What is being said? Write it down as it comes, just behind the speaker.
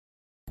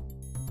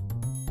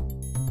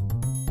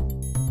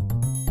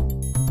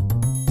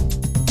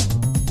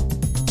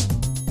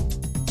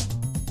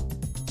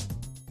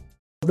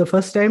the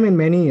first time in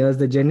many years,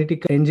 the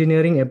Genetic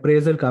Engineering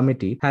Appraisal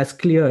Committee has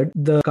cleared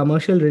the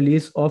commercial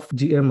release of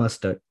GM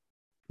mustard.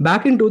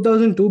 Back in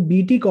 2002,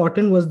 BT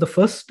cotton was the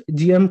first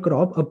GM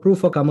crop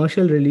approved for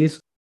commercial release.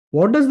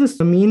 What does this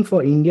mean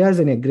for India as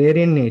an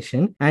agrarian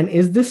nation? And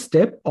is this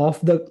step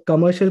of the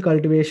commercial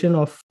cultivation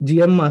of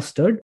GM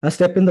mustard a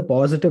step in the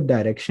positive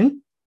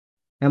direction?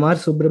 M.R.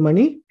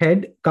 Subramani,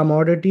 Head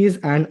Commodities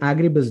and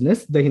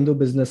Agribusiness, The Hindu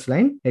Business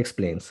Line,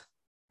 explains.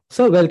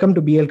 So, welcome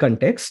to BL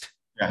Context.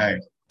 Yeah, hi.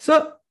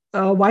 So,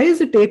 why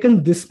has it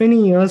taken this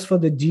many years for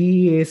the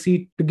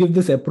GEAC to give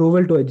this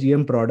approval to a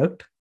GM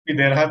product?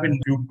 There have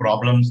been few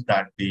problems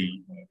that the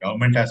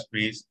government has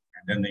faced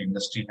and then the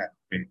industry has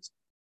faced.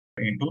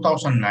 In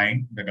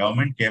 2009, the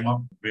government came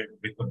up with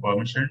the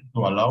permission to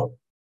allow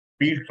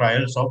field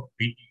trials of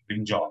BT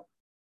brinjal.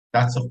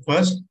 That's the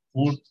first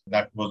food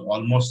that was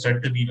almost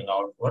said to be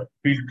allowed for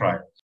field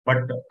trials.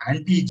 But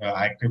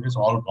anti-activists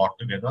all got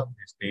together,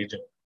 they staged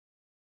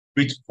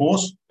which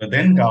forced the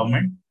then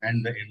government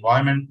and the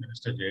Environment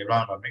Minister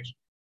Jairam Ramesh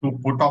to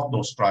put off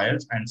those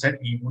trials and said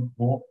he would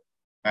go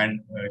and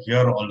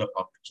hear all the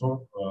public.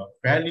 So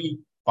fairly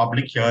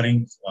public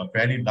hearings, a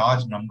fairly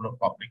large number of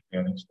public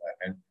hearings were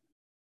held.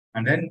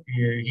 And then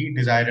he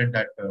decided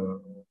that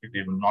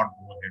they will not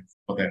go ahead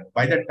for that.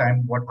 By that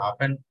time, what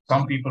happened,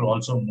 some people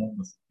also moved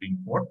to Supreme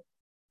Court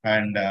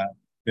and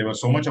there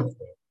was so much of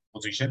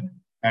opposition.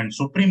 And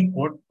Supreme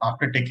Court,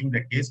 after taking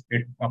the case,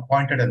 it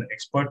appointed an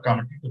expert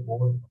committee to go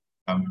over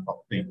of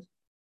things.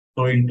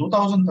 So in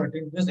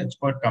 2013, this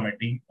expert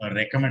committee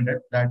recommended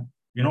that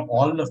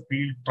all the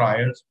field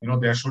trials,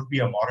 there should be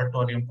a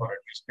moratorium for at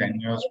least 10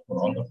 years for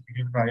all the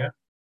field trials,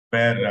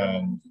 where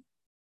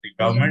the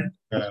government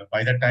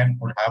by that time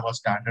would have a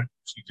standard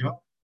procedure,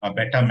 a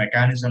better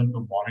mechanism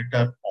to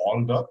monitor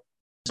all the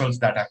results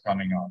that are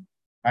coming out.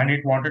 And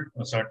it wanted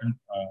a certain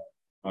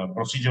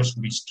procedures to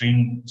be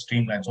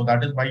streamlined. So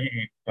that is why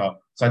it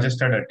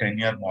suggested a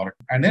 10-year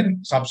moratorium. And then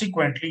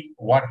subsequently,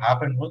 what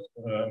happened was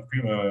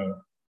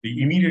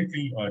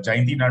immediately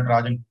Jayanti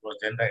Natarajan, who was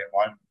then the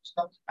Environment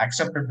Minister,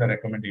 accepted the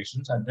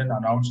recommendations and then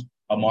announced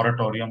a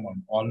moratorium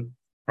on all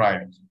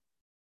trials.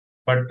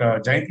 But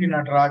Jayanti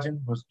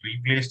Natarajan was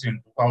replaced in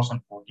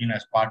 2014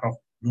 as part of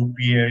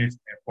UPA's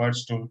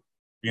efforts to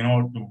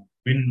win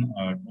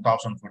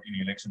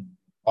 2014 election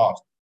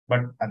lost.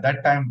 But at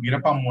that time,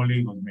 Veerappa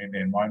Moily was made the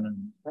Environment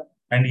Minister,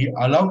 and he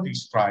allowed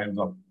these trials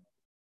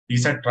he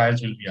said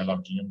trials will be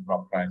allowed, GM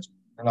crop trials will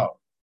be allowed.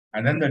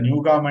 And then the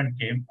new government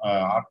came,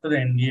 after the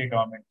NDA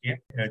government came,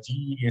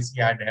 GEAC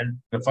had held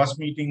the first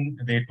meeting,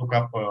 they took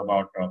up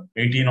about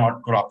 18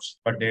 odd crops,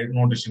 but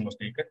no decision was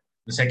taken.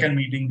 The second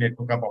meeting, they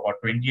took up about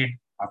 28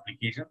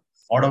 applications,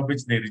 out of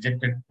which they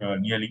rejected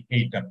nearly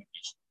 8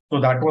 applications. So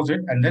that was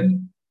it. And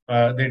then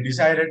they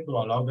decided to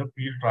allow the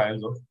field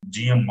trials of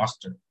GM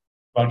mustard.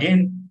 So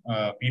again,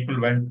 people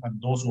went,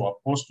 and those who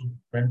opposed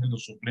went to the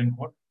Supreme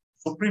Court.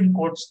 Supreme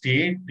Court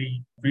stayed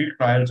the field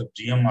trials of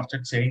GM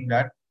mustard, saying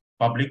that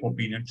public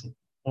opinion should.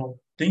 So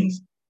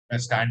things are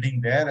standing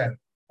there,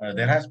 and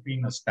there has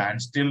been a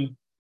standstill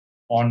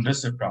on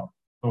this account.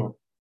 So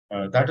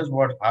that is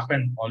what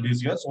happened all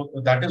these years. So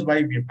that is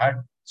why we've had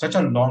such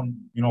a long,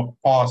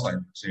 pause, I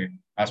would say,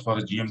 as far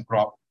as GM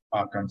crop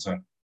are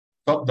concerned.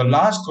 So the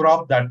last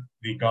crop that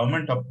the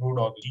government approved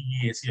or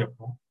the GEAC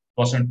approved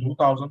was in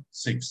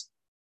 2006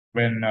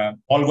 when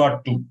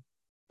Polgot 2,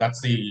 that's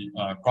the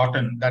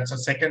cotton, that's a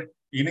second.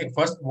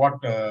 First,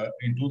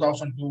 in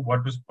 2002,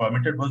 what was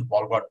permitted was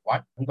Polgot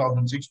 1.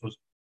 2006 was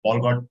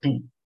Polgot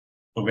 2.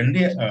 So when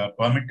they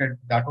permitted,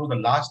 that was the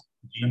last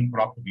GM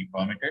crop to be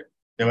permitted.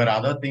 There were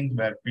other things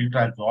where field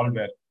trials all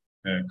were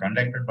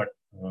conducted, but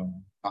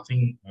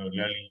nothing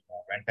really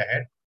went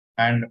ahead.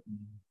 And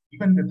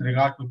even with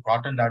regard to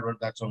cotton,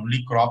 that's the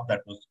only crop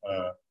that was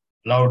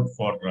allowed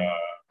for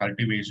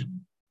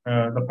cultivation.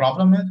 The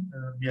problem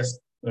is,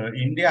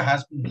 India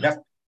has been left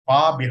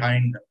far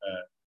behind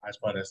as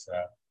far as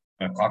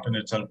cotton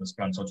itself is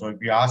concerned. So if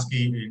you ask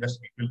the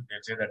industry people, they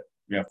say that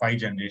we are 5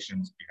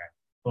 generations behind.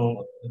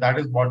 So that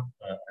is what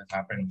has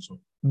happened. So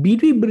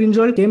BT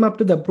brinjal came up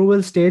to the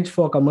approval stage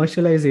for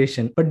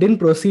commercialization, but didn't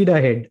proceed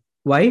ahead.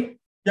 Why?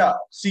 Yeah,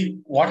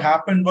 see, what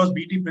happened was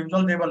BT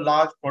brinjal, they were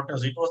large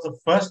potters. It was the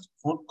first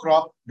food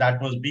crop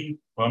that was being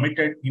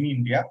permitted in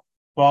India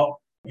for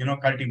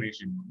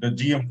cultivation.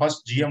 The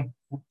first GM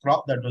food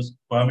crop that was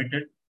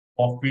permitted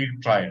for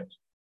field trials.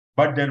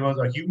 But there was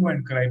a hue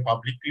and cry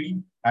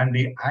publicly, and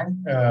it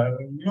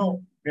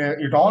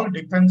all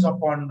depends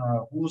upon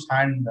whose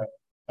hand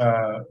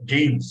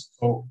gains.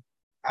 So,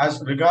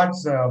 as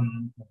regards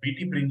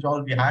BT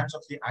brinjal, the hands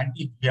of the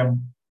anti-GM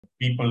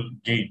people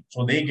gained.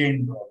 So they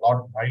gained a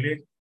lot of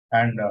mileage,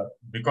 and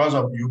because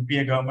of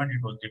UPA government,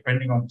 it was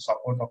depending on the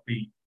support of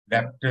the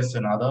leftists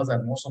and others,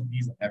 and most of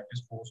these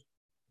leftist forces,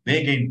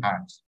 they gained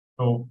hands.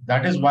 So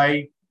that is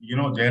why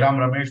Jairam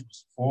Ramesh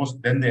was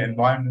forced. Then the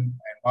environment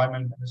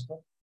minister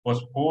was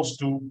forced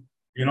to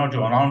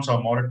to announce a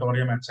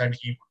moratorium and said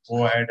he would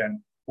go ahead and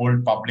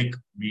hold public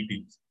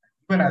meetings.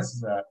 Even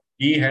as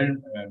he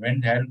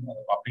went held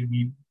a public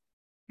meeting,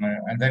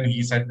 and then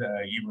he said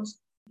he was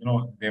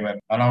they were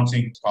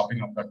announcing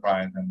stopping of the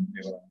trials,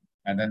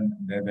 and then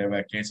there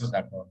were cases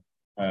that were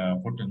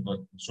put in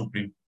the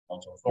Supreme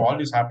also. So all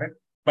this happened.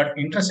 But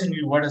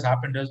interestingly, what has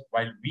happened is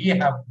while we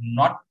have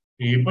not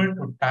able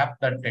to tap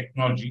that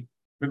technology,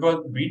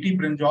 because BT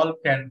brinjal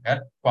can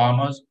help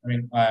farmers. I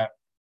mean,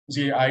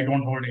 see, I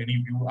don't hold any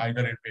view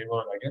either in favor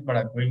or against, but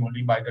I'm going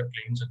only by the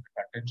claims and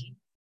the contention.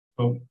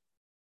 So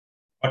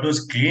what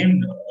was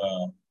claimed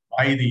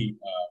by the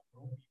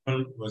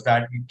people was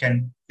that it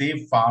can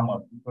save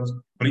farmers, because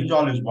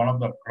brinjal is one of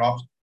the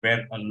crops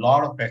where a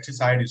lot of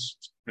pesticide is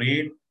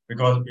sprayed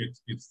because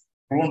it's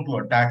prone to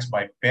attacks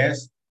by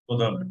pests. So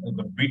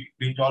the big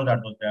brinjal that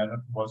was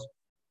developed was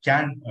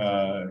can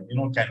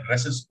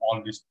resist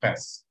all these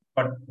pests.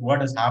 But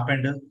what has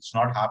happened is it's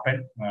not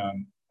happened.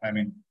 I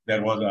mean,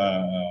 there was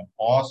a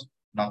pause.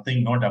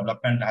 Nothing, no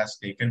development has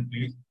taken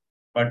place.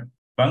 But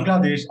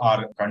Bangladesh,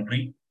 our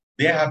country,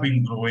 they have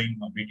been growing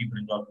BT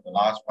brinjal for the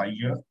last 5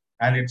 years,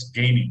 and it's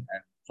gaining.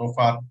 And so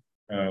far,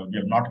 we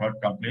have not heard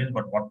complaints.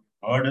 But what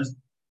we heard is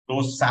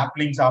those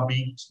saplings are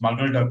being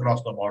smuggled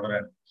across the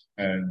border,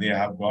 and they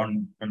have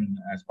gone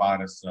as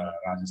far as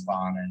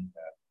Rajasthan and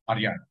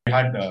Haryana. We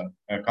had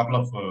a couple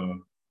of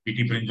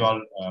BT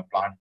brinjal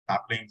plant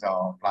saplings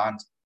or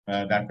plants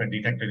that were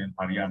detected in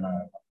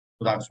Haryana.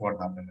 So that's what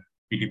happened.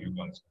 BT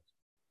brinjal.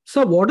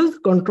 So, what is the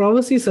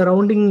controversy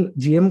surrounding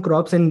GM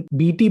crops and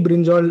BT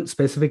brinjal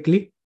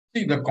specifically?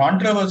 See, the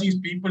controversies,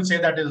 people say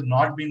that is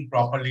not been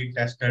properly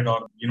tested,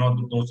 or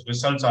those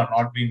results are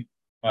not being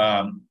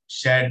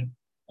shared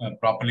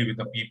properly with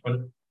the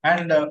people.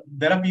 And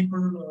there are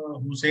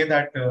people who say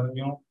that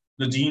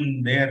the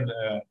gene there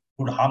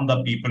could harm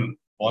the people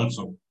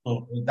also.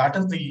 So that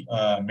is the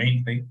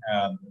main thing.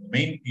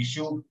 Main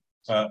issue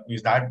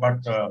is that. But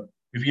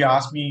if you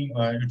ask me,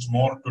 it's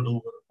more to do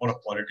with more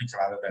of politics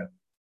rather than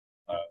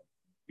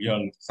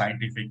real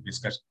scientific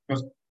discussion.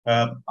 Because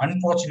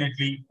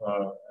unfortunately,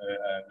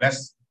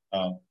 less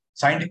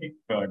scientific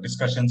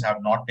discussions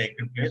have not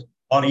taken place,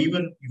 or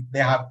even if they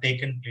have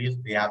taken place,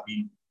 they have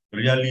been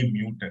really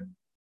muted.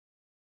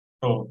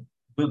 So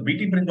the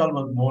BT brinjal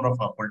was more of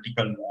a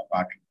political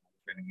party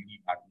than any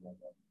party on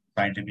the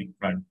scientific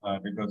front,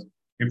 because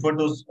if it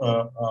was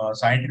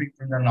scientific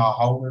front, then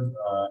how is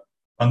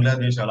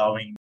Bangladesh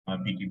allowing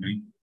BT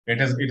brinjal?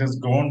 It has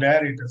grown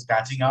there. It is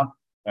catching up.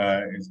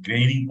 It's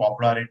gaining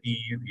popularity.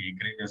 The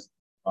acreage is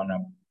on a.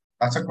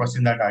 That's a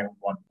question that I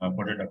want to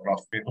put it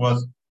across. It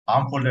was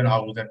harmful, and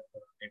how is that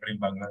neighboring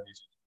Bangladesh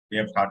they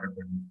have started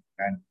with,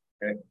 and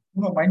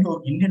mind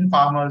you, Indian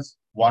farmers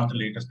want the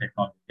latest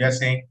technology. They are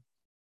saying,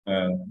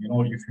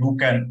 if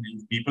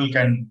people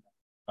can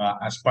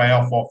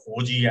aspire for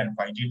 4G and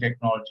 5G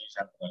technologies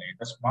and the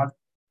latest smart,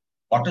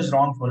 what is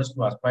wrong for us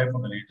to aspire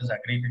for the latest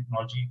agri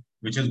technology,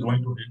 which is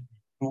going to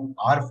improve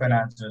our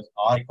finances,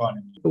 our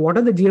economy? What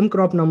are the GM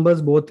crop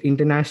numbers both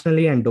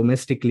internationally and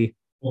domestically?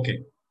 Okay,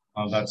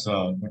 that's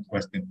a good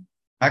question.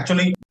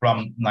 Actually,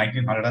 from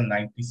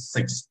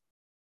 1996,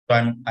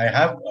 so I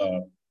have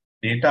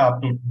data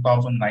up to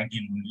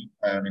 2019 only.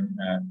 I mean,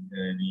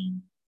 the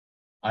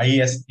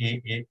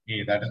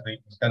ISAAA, that is the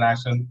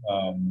International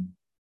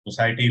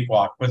Society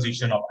for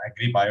Acquisition of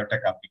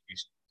Agri-Biotech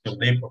Applications. So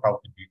they put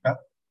out the data.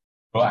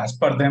 So as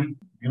per them,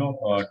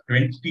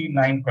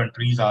 29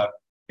 countries are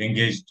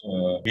engaged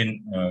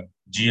in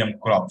GM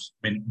crops.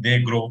 I mean, they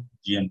grow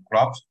GM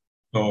crops.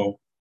 So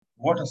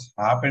what has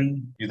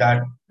happened is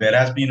that there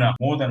has been a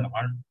more than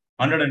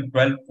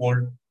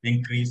 112-fold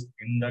increase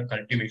in the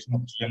cultivation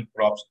of GM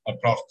crops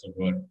across the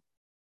world.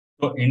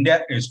 So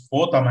India is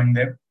fourth among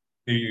them.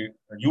 The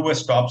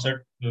US tops it,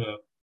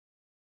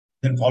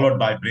 then followed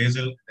by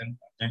Brazil and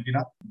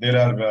Argentina. There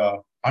are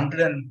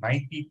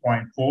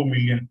 190.4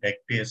 million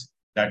hectares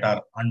that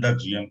are under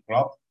GM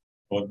crop.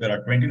 So there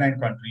are 29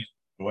 countries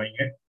growing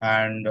it.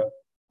 And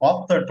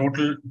of the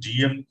total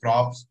GM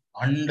crops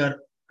under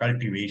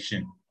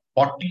cultivation,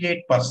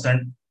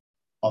 48%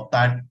 of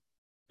that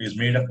is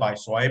made up by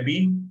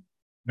soybean,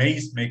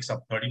 maize makes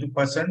up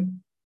 32%,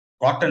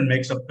 cotton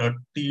makes up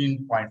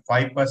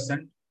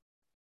 13.5%,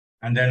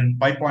 and then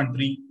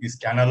 5.3 is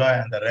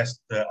canola, and the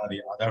rest are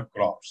the other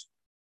crops.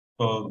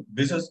 So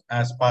this is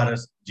as far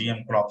as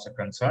GM crops are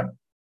concerned.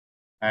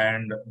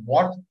 And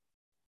what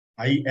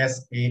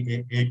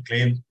ISAAA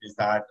claims is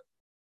that,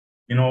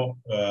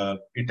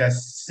 it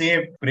has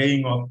saved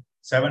spraying of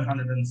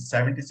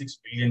 776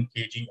 billion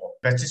kg of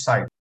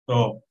pesticides.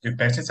 So if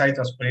pesticides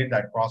are sprayed,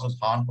 that causes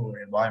harm to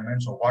the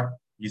environment. So what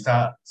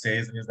ISA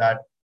says is that,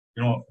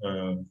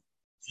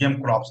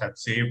 GM crops have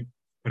saved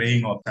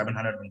spraying of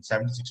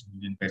 776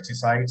 million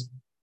pesticides,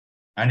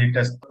 and it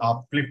has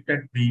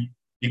uplifted the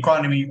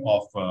economy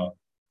of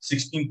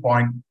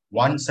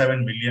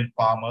 16.17 million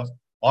farmers.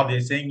 Or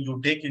they're saying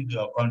you take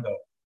into account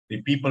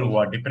the people who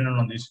are dependent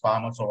on these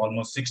farmers, so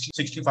almost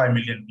 65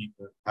 million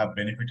people have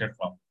benefited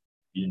from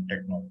the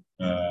technology.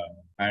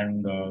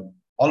 And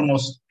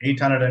almost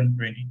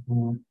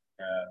 822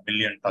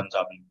 billion tons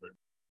are being built.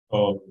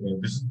 So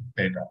this is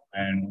data.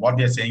 And what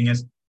they're saying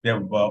is they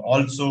have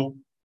also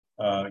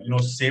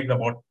saved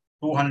about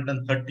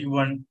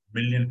 231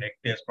 million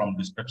hectares from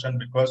destruction,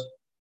 because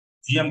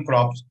GM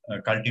crops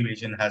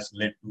cultivation has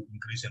led to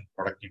increase in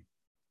productivity.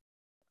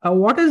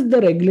 What is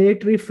the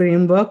regulatory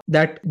framework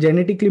that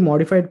genetically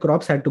modified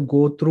crops had to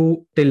go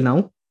through till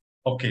now?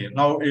 Okay,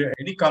 now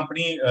any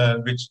company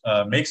which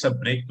makes a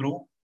breakthrough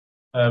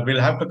will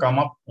have to come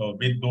up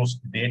with those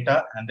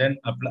data and then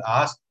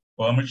ask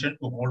permission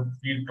to hold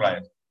field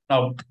trials.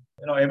 Now,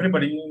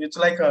 everybody, it's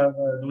like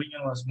doing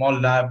a small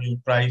lab, you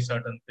try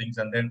certain things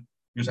and then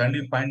you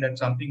suddenly find that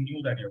something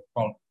new that you've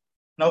found.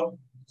 Now,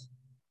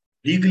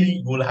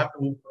 legally, you'll have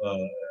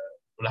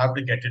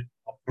to get it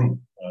approved.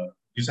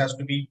 This has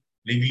to be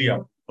legally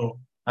approved. So,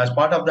 as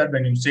part of that,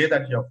 when you say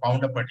that you have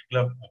found a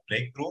particular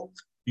breakthrough,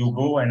 you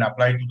go and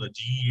apply to the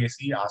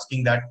GEAC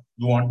asking that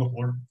you want to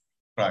hold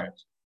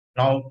trials.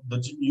 Now,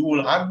 you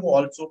will have to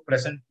also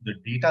present the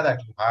data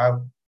that you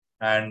have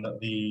and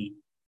the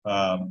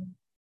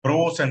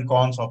pros and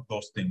cons of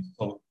those things.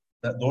 So,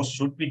 those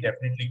should be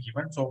definitely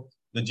given. So,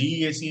 the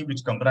GEAC,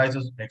 which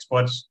comprises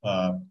experts,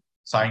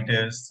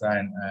 scientists,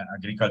 and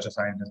agriculture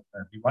scientists,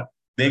 everyone,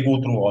 they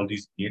go through all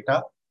these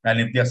data. And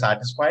if they are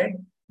satisfied,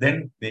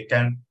 then they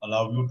can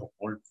allow you to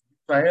hold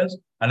trials.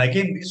 And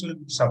again, these will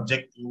be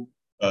subject to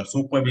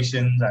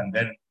supervisions, and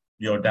then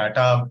your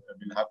data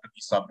will have to be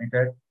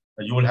submitted.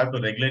 You will have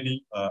to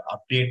regularly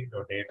update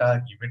your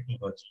data, give it to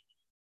the GE.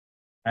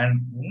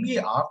 And only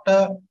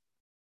after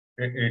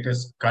it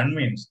is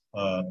convinced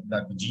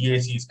that the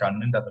GAC is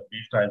convinced that the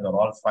field trials are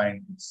all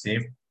fine, it's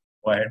safe,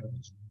 go ahead with the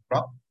GM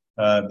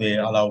crop. They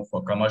allow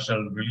for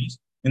commercial release.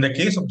 In the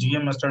case of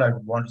GM mustard, I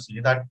would want to say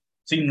that,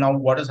 see, now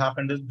what has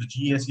happened is the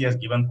GAC has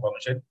given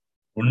permission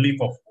only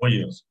for 4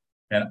 years.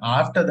 And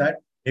after that,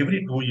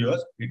 every 2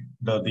 years,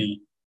 the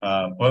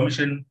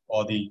permission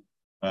or the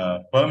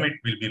permit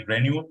will be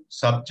renewed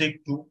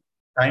subject to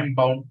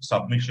time-bound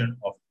submission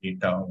of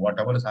data.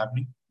 Whatever is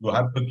happening, you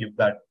have to give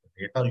that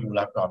data, you will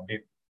have to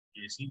update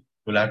GAC,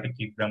 you'll have to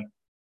keep them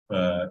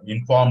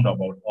informed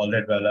about all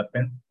their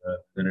development,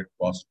 whether it's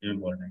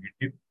positive or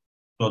negative,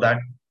 so that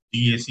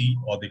GAC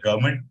or the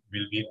government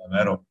will be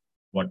aware of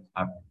what's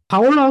happening.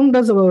 How long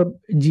does a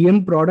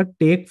GM product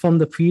take from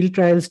the field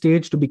trial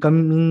stage to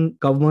becoming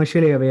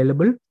commercially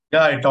available?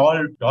 Yeah, it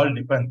all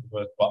depends.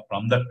 Because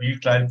from the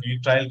field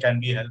trial can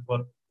be held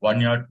for 1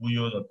 year, 2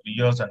 years, or 3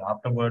 years, and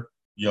afterward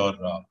your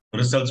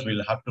results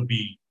will have to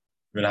be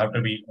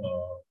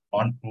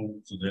on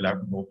through. So they'll have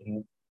to go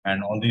through,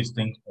 and all these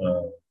things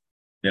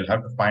they'll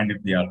have to find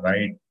if they are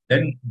right.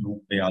 Then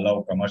they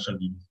allow commercial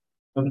use.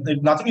 So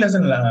it's nothing less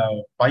than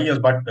 5 years,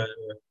 but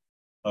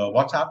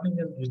what's happening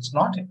is it's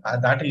not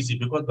that easy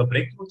because the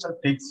breakthrough itself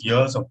takes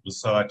years of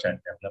research and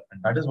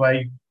development. That is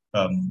why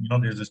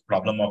there's this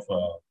problem of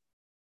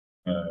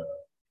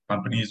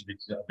companies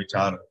which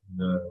are in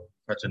the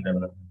research and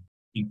development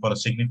looking for a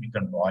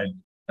significant royalty.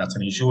 That's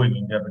an issue in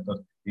India because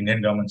the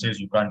Indian government says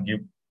you can't give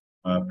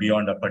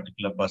beyond a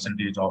particular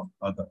percentage of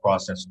the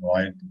cost as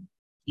royalty.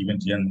 Even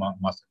GM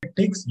must. It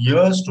takes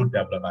years to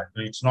develop.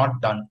 Actually, it's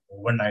not done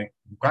overnight.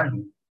 You can't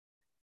do.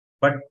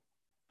 But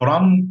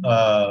from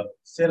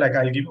say, like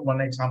I'll give you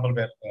one example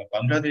where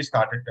Bangladesh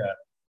started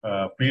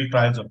field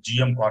trials of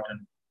GM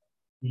cotton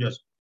 2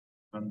 years.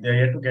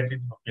 They're yet to get it.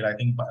 Okay, I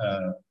think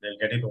they'll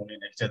get it only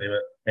next year. They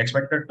were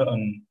expected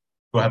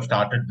to have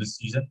started this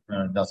season.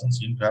 Doesn't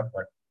seem to have,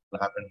 but will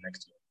happen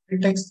next year.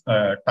 It takes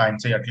time,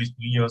 say at least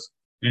 3 years,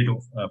 3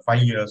 to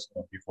 5 years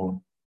before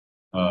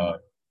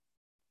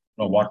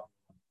what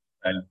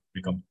will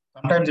become.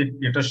 Sometimes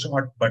it is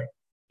short, but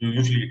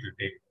usually it will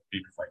take 3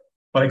 to 5.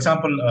 For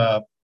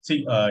example,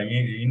 see,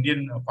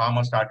 Indian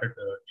farmers started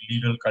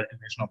illegal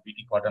cultivation of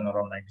BT cotton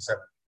around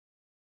 97.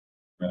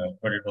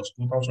 But it was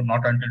 2000,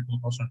 not until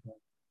 2002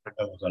 that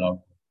was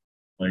allowed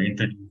to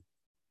introduce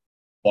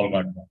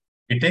Polgard.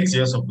 It takes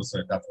years of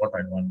research. That's what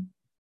I want.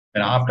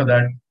 And after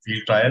that,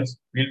 field trials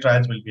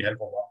will be held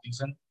for 1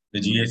 season.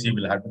 The GAC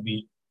will have to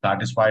be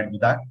satisfied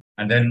with that,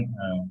 and then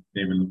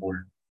they will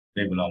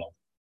allow.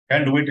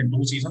 Can do it in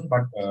 2 seasons,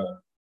 but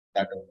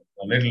that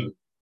a little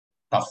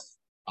tough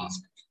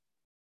task.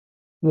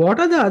 What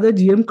are the other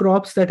GM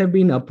crops that have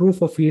been approved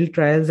for field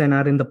trials and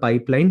are in the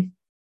pipeline?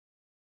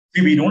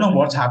 See, we don't know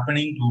what's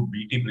happening to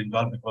BT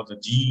brinjal because the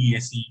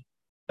GEAC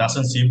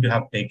doesn't seem to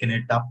have taken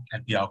it up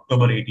at the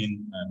October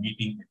 18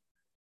 meeting.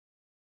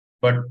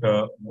 But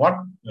what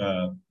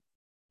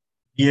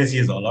GEAC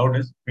has allowed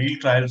is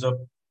field trials of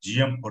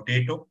GM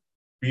potato,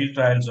 field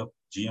trials of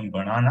GM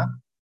banana,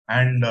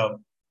 and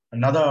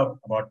another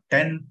about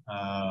 10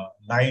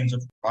 lines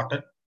of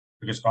cotton,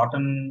 because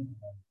cotton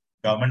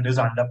government is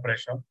under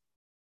pressure,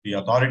 the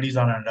authorities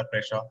are under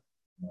pressure,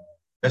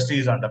 industry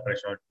is under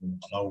pressure to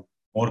allow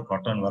more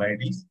cotton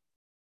varieties.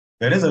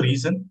 There is a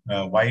reason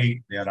why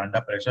they are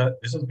under pressure.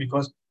 This is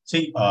because,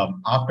 see,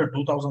 after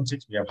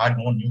 2006, we have had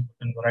no new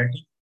cotton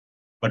variety.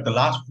 But the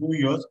last few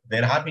years,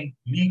 there have been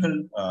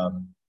illegal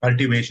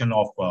cultivation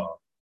of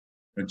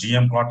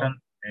GM cotton,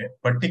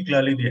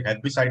 particularly the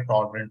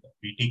herbicide-tolerant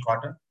BT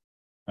cotton.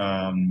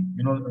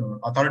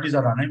 Authorities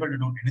are unable to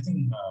do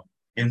anything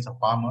against the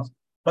farmers.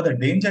 But the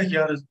danger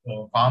here is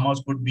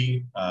farmers could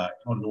be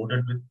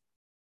loaded with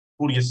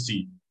spurious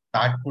seed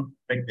that could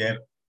affect their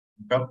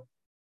income.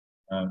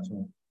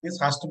 So this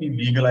has to be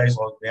legalized,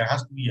 or there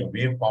has to be a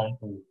way found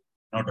to,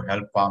 to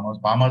help farmers.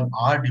 Farmers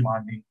are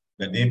demanding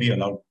that they be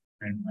allowed.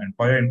 And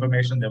for your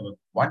information, there was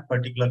one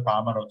particular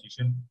farmer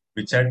association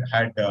which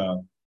had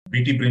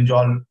BT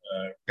brinjal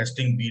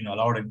testing been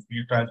allowed in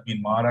field trials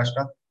in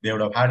Maharashtra, they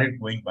would have had it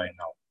going by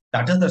now.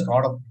 That is the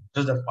sort of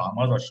interest that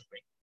farmers are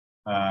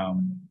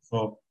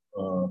showing.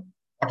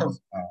 What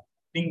is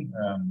thing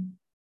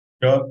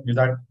here is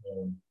that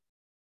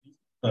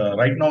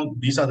right now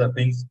these are the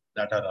things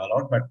that are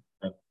allowed, but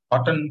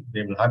cotton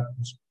they will have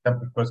to step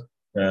because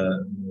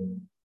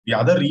the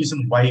other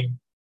reason why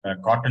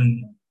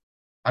cotton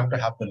have to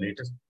have the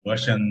latest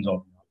versions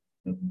of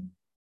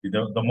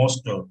the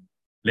most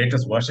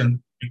latest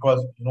version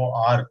because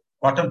our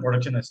cotton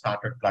production has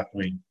started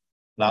plateauing.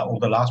 Over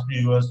the last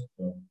few years,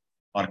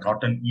 our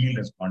cotton yield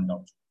has gone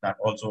down. So that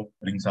also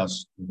brings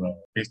us to the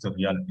face the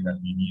reality that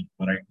we need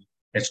variety.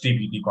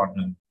 HTBT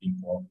cotton is looking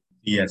for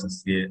as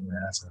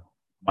a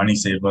money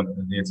saver.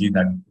 They see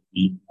that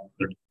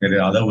there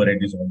are other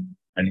varieties of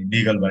an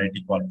illegal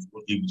variety called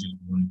 4G, which is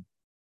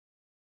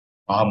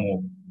far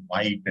more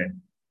white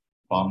and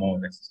far more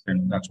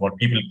resistant. That's what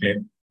people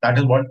claim. That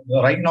is what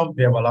right now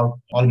they have allowed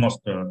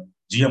almost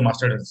GM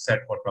mustard is set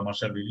for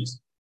commercial release,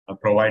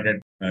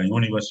 provided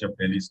University of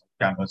Delhi's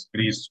campus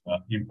agrees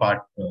impart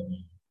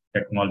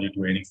technology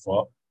to any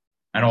firm.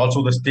 And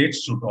also the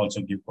states should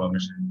also give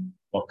permission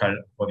for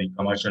the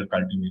commercial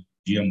cultivation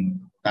GM.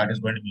 That is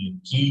going to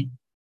be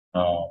a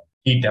uh,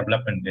 key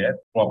development there.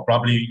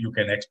 Probably you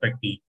can expect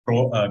the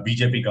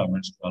BJP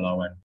governments to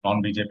allow and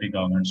non-BJP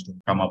governments to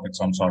come up with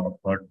some sort of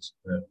hurdles.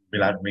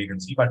 We'll have to wait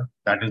and see, but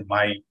that is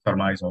my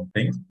surmise of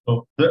things.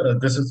 So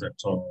this is it.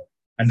 So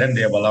and then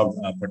they have allowed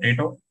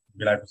potato.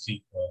 We'll have to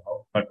see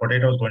how. But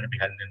potato is going to be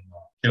held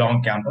in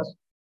Shillong campus.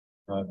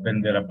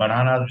 Then there are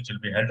bananas, which will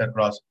be held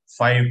across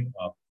 5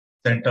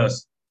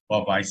 centers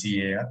of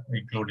ICAR,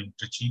 including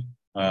Trichy,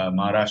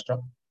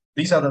 Maharashtra.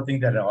 These are the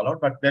things that are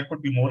allowed, but there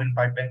could be more in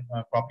pipeline.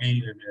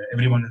 Probably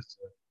everyone is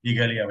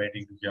eagerly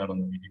awaiting to hear on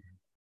the meeting.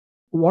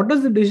 What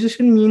does the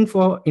decision mean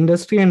for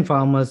industry and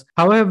farmers?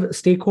 How have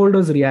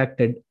stakeholders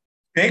reacted?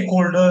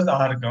 Stakeholders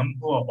are gung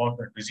ho about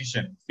the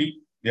decision.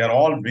 See, they are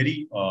all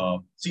very,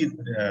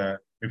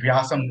 if you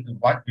ask them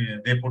what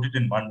they put it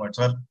in one word,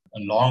 sir, a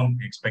long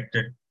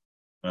expected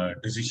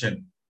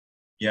decision.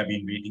 We have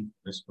been waiting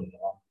for this for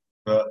long.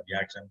 The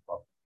reaction from.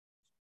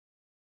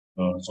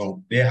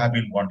 So they have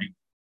been wanting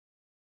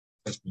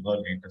to the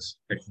latest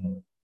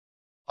technology.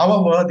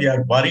 However, they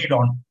are worried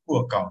on two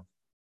accounts.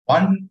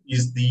 One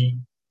is the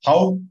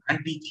how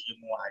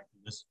anti-GMO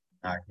activists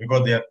act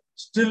because they are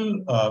still,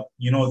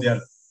 they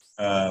are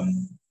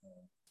um,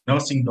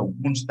 nursing the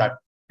wounds that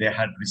they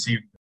had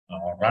received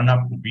run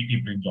up to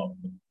BT brinjal.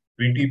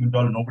 BT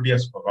brinjal, nobody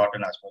has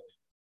forgotten as far as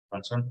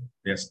concerned.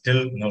 They are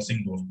still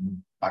nursing those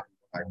wounds back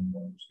to time.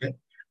 Okay?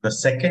 The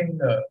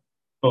second,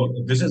 so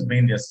this is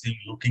mainly seeing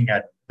looking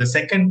at the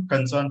second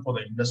concern for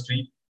the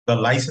industry, the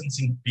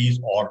licensing fees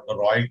or the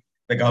royalty.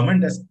 The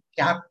government has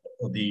capped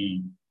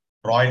the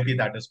royalty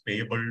that is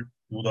payable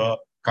to the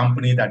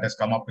company that has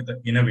come up with the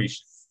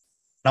innovation.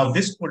 Now,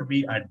 this could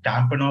be a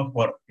dampener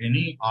for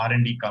any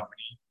R&D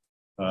company,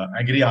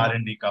 agri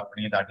R&D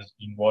company that is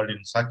involved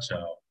in such.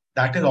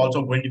 That is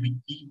also going to be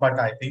key. But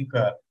I think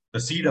the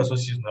seed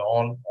associations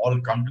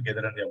all come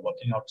together and they are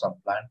working out some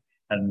plan,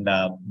 and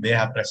they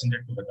have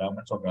presented to the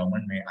government, so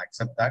government may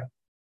accept that.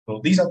 So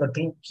these are the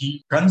two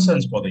key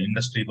concerns for the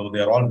industry, though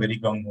they are all very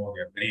gung ho.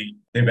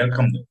 They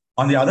welcome them.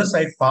 On the other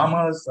side,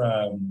 farmers.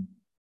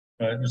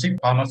 You see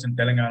farmers in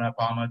Telangana,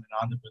 farmers in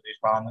Andhra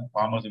Pradesh,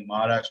 farmers in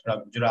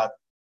Maharashtra, Gujarat,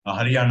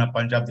 Haryana,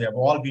 Punjab, they have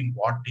all been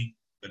wanting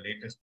the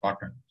latest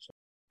cotton. So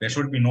there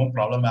should be no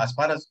problem. As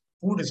far as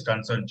food is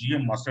concerned,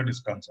 GM mustard is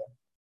concerned,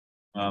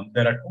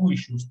 there are two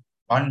issues.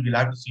 One, we'll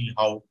have to see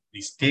how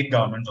the state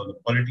governments or the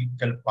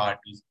political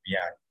parties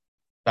react.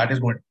 That is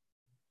good.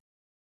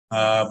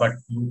 But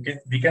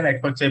we can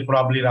expect, say,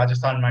 probably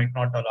Rajasthan might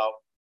not allow,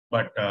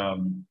 but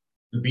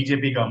the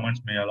BJP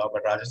governments may allow.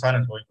 But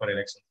Rajasthan is going for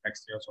elections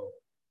next year, so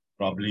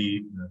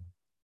probably,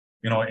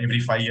 every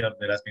 5 years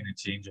there has been a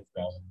change of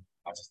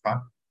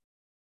Rajasthan.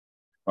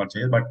 But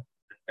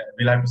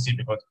we'll have to see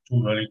because it's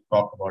too early to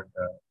talk about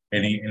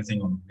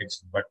anything on the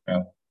election. But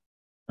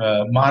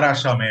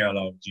Maharashtra may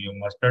allow GM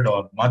mustard,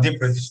 or Madhya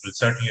Pradesh will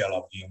certainly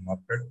allow GM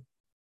mustard.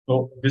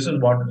 So this is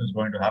what is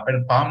going to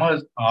happen.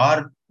 Farmers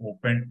are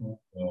open to,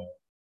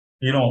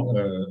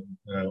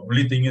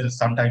 only thing is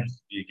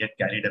sometimes we get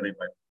carried away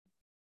by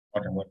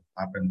whatever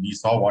happened. We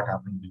saw what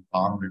happened with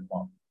farm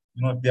reform.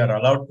 If they are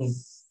allowed to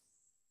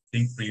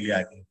think freely,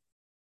 I think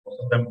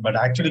most of them. But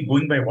actually,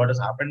 going by what has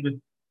happened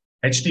with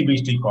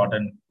HTBT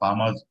cotton,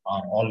 farmers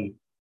are all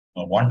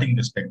wanting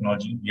this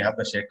technology. We have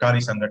the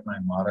Shekari Sangatna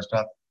in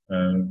Maharashtra,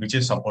 which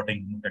is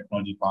supporting new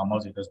technology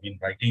farmers. It has been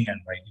writing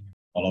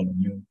all of the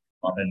new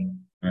cotton.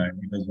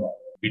 It is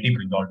BT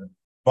brinjal.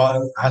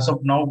 But as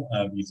of now,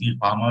 we see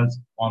farmers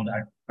on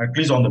that, at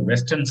least on the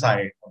western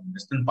side, on the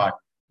western part,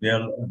 they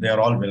are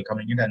all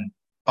welcoming it, and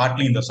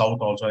partly in the south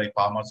also, like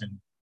farmers in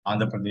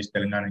Andhra Pradesh,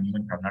 Telangana, and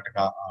even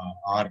Karnataka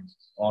are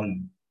all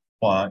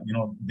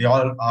they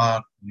all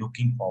are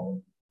looking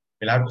forward.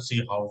 We'll have to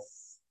see how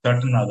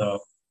certain other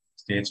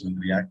states will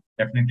react.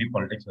 Definitely,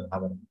 politics will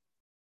have a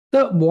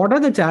So, what are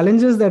the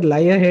challenges that lie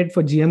ahead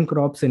for GM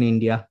crops in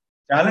India?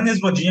 challenges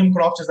for GM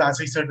crops is, as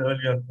I said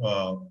earlier,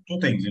 two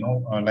things.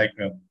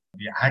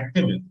 The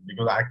activists,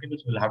 because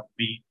activists will have to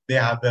be, they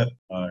have their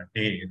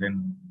day,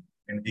 then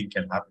anything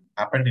can happen.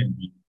 Happened in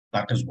wheat.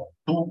 That is one.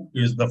 Two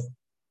is the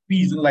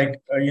fees.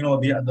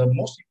 The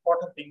most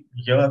important thing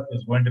here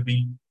is going to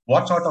be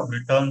what sort of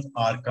returns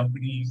are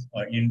companies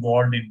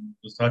involved in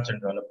research and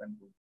development.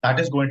 That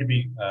is going to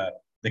be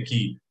the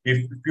key.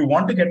 If you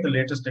want to get the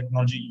latest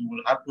technology, you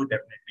will have to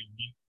definitely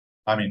meet.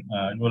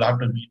 You will have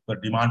to meet the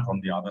demand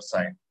from the other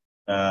side.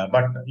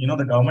 But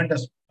the government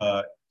has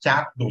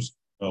capped those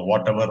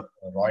whatever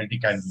royalty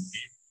can be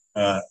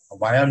paid.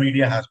 Via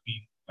media has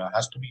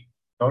to be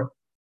heard.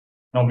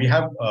 Now we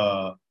have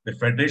the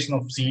Federation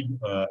of Seed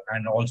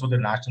and also the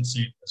National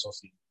Seed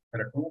Association.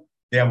 There are two.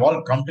 They have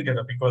all come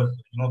together because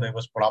there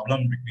was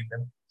problem between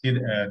them. See,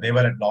 they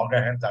were at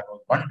loggerheads. That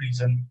was one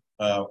reason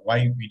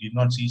why we did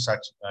not see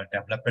such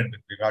development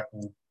with regard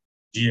to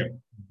GM,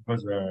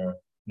 because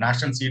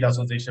National Seed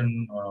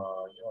Association,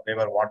 they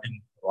were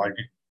wanting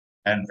royalty,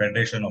 and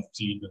Federation of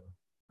Seed,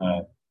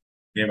 uh,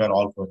 they were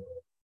all for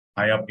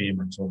higher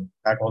payment. So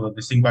that was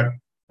this thing. But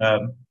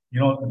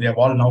they have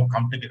all now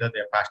come together. They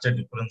have patched their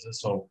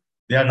differences, so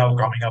they are now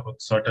coming up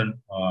with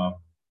certain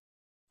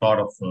sort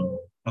of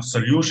a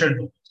solution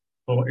to this.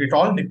 So it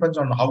all depends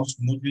on how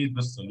smoothly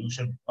this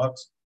solution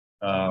works,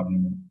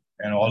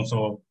 and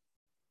also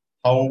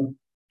how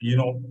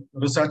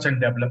research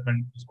and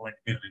development is going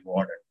to be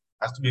rewarded.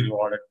 Has to be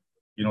rewarded.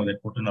 They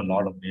put in a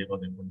lot of labor.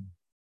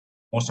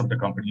 Most of the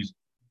companies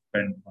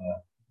spend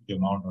the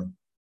amount on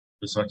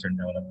research and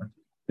development.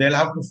 They'll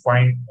have to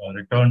find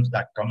returns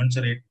that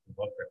commensurate with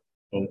the work.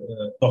 So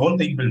the whole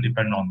thing will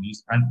depend on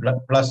these, and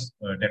plus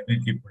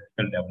definitely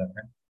political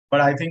development. But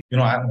I think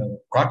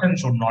cotton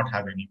should not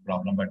have any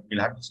problem. But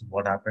we'll have to see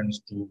what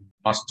happens to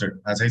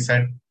mustard. As I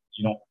said,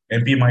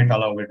 MP might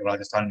allow it,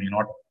 Rajasthan may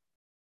not.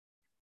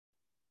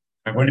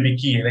 There are going to be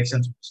key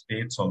elections in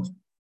states also.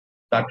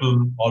 That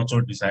will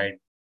also decide,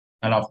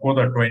 and of course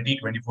the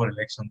 2024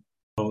 election.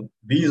 So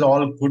these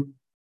all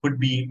could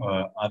be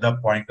other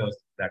pointers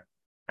that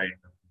I.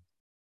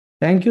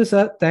 Thank you,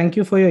 sir. Thank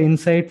you for your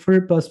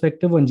insightful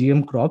perspective on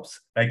GM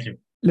crops. Thank you.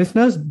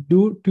 Listeners,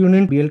 do tune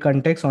in BL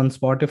Context on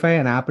Spotify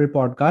and Apple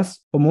Podcasts.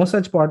 For more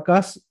such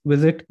podcasts,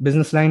 visit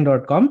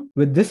businessline.com.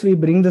 With this, we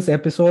bring this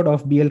episode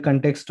of BL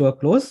Context to a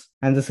close.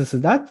 And this is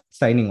Siddharth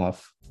signing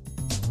off.